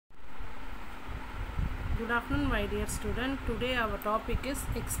Good afternoon, my dear student. Today our topic is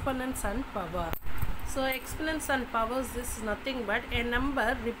exponents and power. So exponents and powers is nothing but a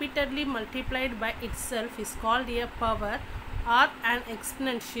number repeatedly multiplied by itself is called a power or an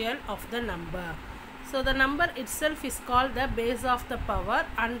exponential of the number. So the number itself is called the base of the power,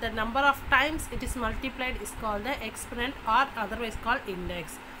 and the number of times it is multiplied is called the exponent or otherwise called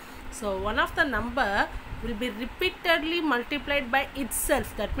index. So one of the number will be repeatedly multiplied by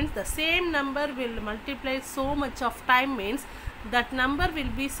itself. That means the same number will multiply so much of time, means that number will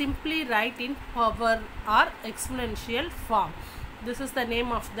be simply write in power or exponential form. This is the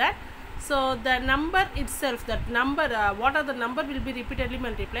name of that. So the number itself, that number, what are the number will be repeatedly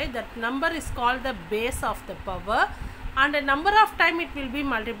multiplied, that number is called the base of the power, and a number of time it will be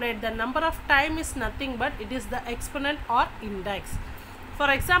multiplied. The number of time is nothing but it is the exponent or index. For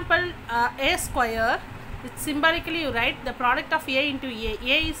example, a square, it's symbolically you write the product of a into a.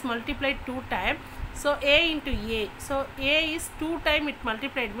 A is multiplied 2 times, so a into a. So a is 2 times it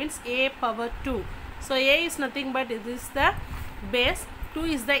multiplied, means a power 2. So a is nothing but it is the base, 2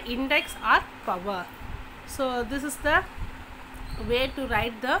 is the index or power. So this is the way to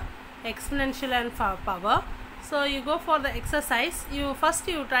write the exponential and power. So you go for the exercise. You first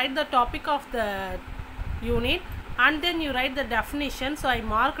write the topic of the unit, and then you write the definition. So I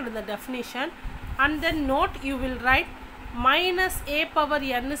marked the definition, and then note you will write minus a power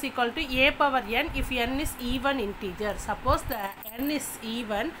n is equal to a power n if n is even integer. Suppose the n is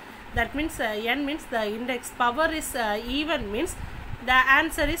even, that means n means the index, power is even means the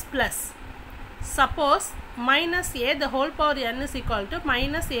answer is plus. Suppose minus a the whole power n is equal to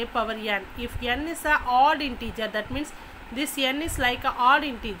minus a power n. If n is a odd integer, that means this n is like a odd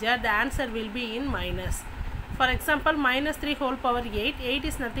integer, the answer will be in minus. For example, minus 3 whole power 8. 8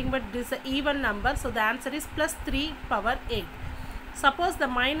 is nothing but this is an even number, so the answer is plus 3 power 8. Suppose the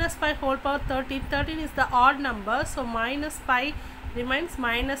minus 5 whole power 13. 13 is the odd number, so minus 5 remains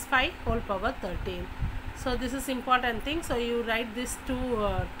minus 5 whole power 13. So this is important thing. So you write these two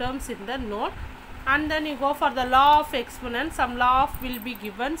terms in the note, and then you go for the law of exponent. Some law of will be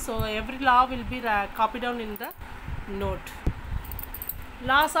given, so every law will be copied down in the note.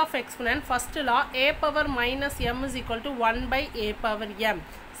 Laws of exponent. First law, a power minus m is equal to 1 by a power m.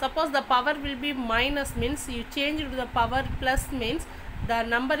 Suppose the power will be minus, means you change to the power plus, means the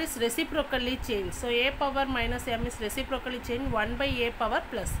number is reciprocally changed. So a power minus m is reciprocally changed 1 by a power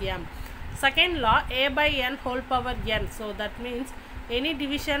plus m. Second law, a by n whole power n. So that means any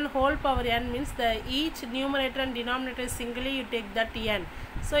division whole power n means the each numerator and denominator is singly you take that n.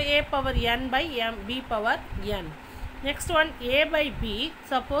 So a power n by m, b power n. Next one, a by b.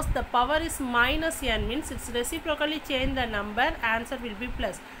 Suppose the power is minus n, means it's reciprocally change the number, answer will be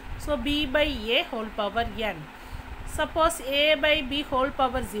plus. So b by a whole power n. Suppose a by b whole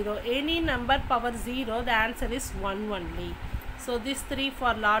power 0. Any number power 0, the answer is 1 only. So this 3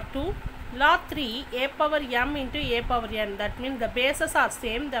 for law 2. Law 3, a power m into a power n. That means the bases are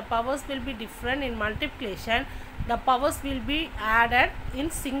same, the powers will be different in multiplication. The powers will be added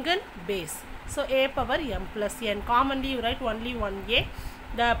in single base. So a power m plus n. Commonly you write only 1a.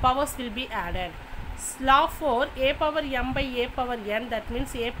 The powers will be added. Law 4, a power m by a power n. That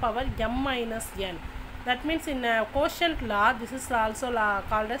means a power m minus n. That means in quotient law, this is also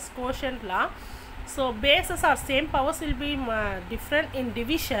called as quotient law. So bases are same, powers will be different in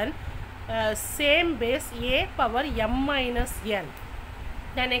division. Same base, a power m minus n.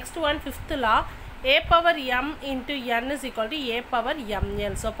 The next one, fifth law, a power m into n is equal to a power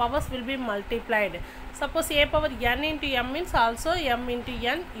mn. So powers will be multiplied. Suppose a power n into m means also m into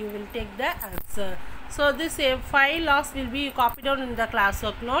n, you will take the answer. So this 5 laws will be copied down in the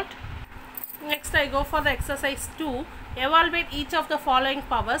classwork note. Next I go for the exercise 2. Evaluate each of the following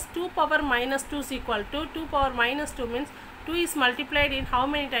powers. 2 power minus 2 is equal to 2 power minus 2 means 2 is multiplied in how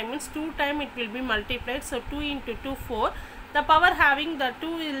many times, means 2 times it will be multiplied. So 2 into 2, 4. The power having the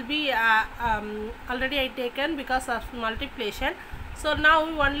 2 will be already I taken because of multiplication. So now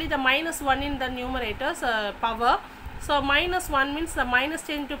only the minus 1 in the numerators power. So minus 1 means the minus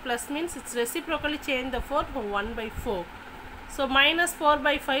change to plus, means it's reciprocally change the 4, 1 by 4. So minus 4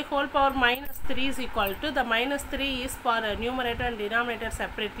 by 5 whole power minus 3 is equal to, the minus 3 is for numerator and denominator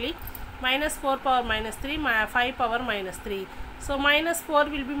separately. Minus 4 power minus 3, 5 power minus 3. So minus 4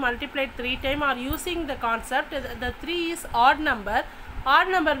 will be multiplied 3 times, or using the concept, the 3 is odd number.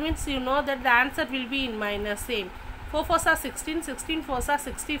 Odd number means you know that the answer will be in minus, same. 4 4s are 16, 16 4s are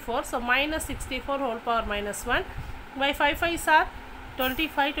 64. So minus 64 whole power minus 1 by 5 5s are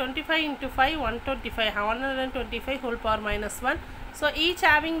 25, 25 into 5, 125, 125 whole power minus 1. So each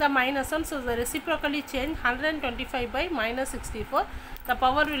having the minus 1, so the reciprocally change 125 by minus 64. The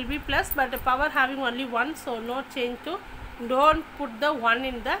power will be plus, but the power having only 1, so no change to, don't put the 1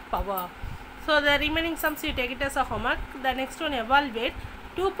 in the power. So the remaining sums you take it as a homework. The next one, evaluate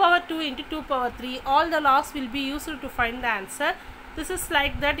 2 power 2 into 2 power 3. All the laws will be used to find the answer. This is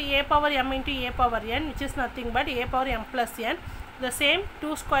like that a power m into a power n, which is nothing but a power m plus n. The same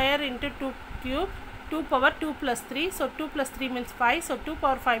 2 square into 2 cube, 2 power 2 plus 3. So 2 plus 3 means 5. So 2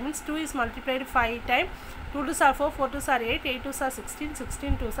 power 5 means 2 is multiplied 5 times. 2 2s are 4, 4 2s are 8, 8 2s are 16,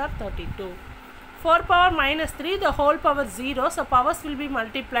 16 2s are 32. 4 power minus 3, the whole power 0. So powers will be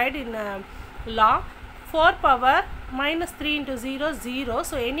multiplied in law. 4 power minus 3 into 0, 0.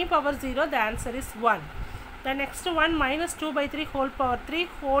 So any power 0, the answer is 1. The next one, minus 2 by 3 whole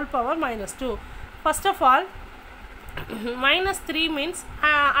power minus 2. First of all, minus 3 means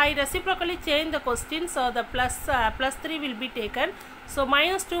I reciprocally change the question, so the plus 3 will be taken. So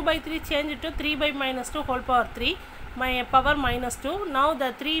minus 2 by 3 change it to 3 by minus 2 whole power 3, my power minus 2. Now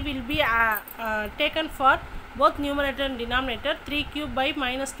the 3 will be taken for both numerator and denominator. 3 cube by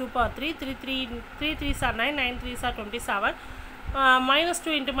minus 2 power 3, 3 3s are 9, 9 3s are 27. Minus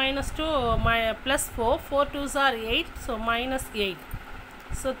 2 into minus 2, my plus 4, 4 2s are 8, so minus 8.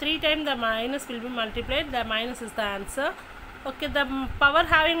 So 3 times the minus will be multiplied, the minus is the answer. Okay, the power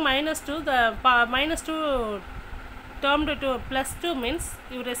having minus 2, the minus 2 termed to plus 2 means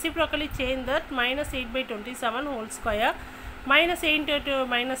you reciprocally change that, minus 8 by 27 whole square. Minus 8 into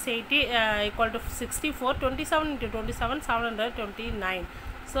minus 80 equal to 64, 27 into 27, 729.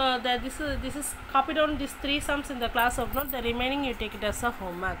 So this is copy down these 3 sums in the class of note. The remaining you take it as a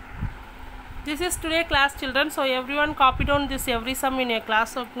homework. This is today class, children. So everyone copy down this every sum in a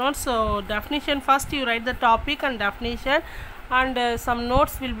class of notes. So definition first, you write the topic and definition, and some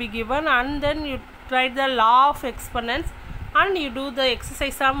notes will be given, and then you write the law of exponents, and you do the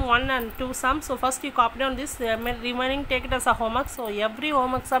exercise sum 1 and 2 sums. So first you copy down this, remaining take it as a homework. So every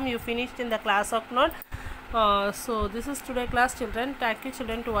homework sum you finished in the class of note. So this is today class, children. Thank you,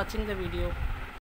 children, to watching the video.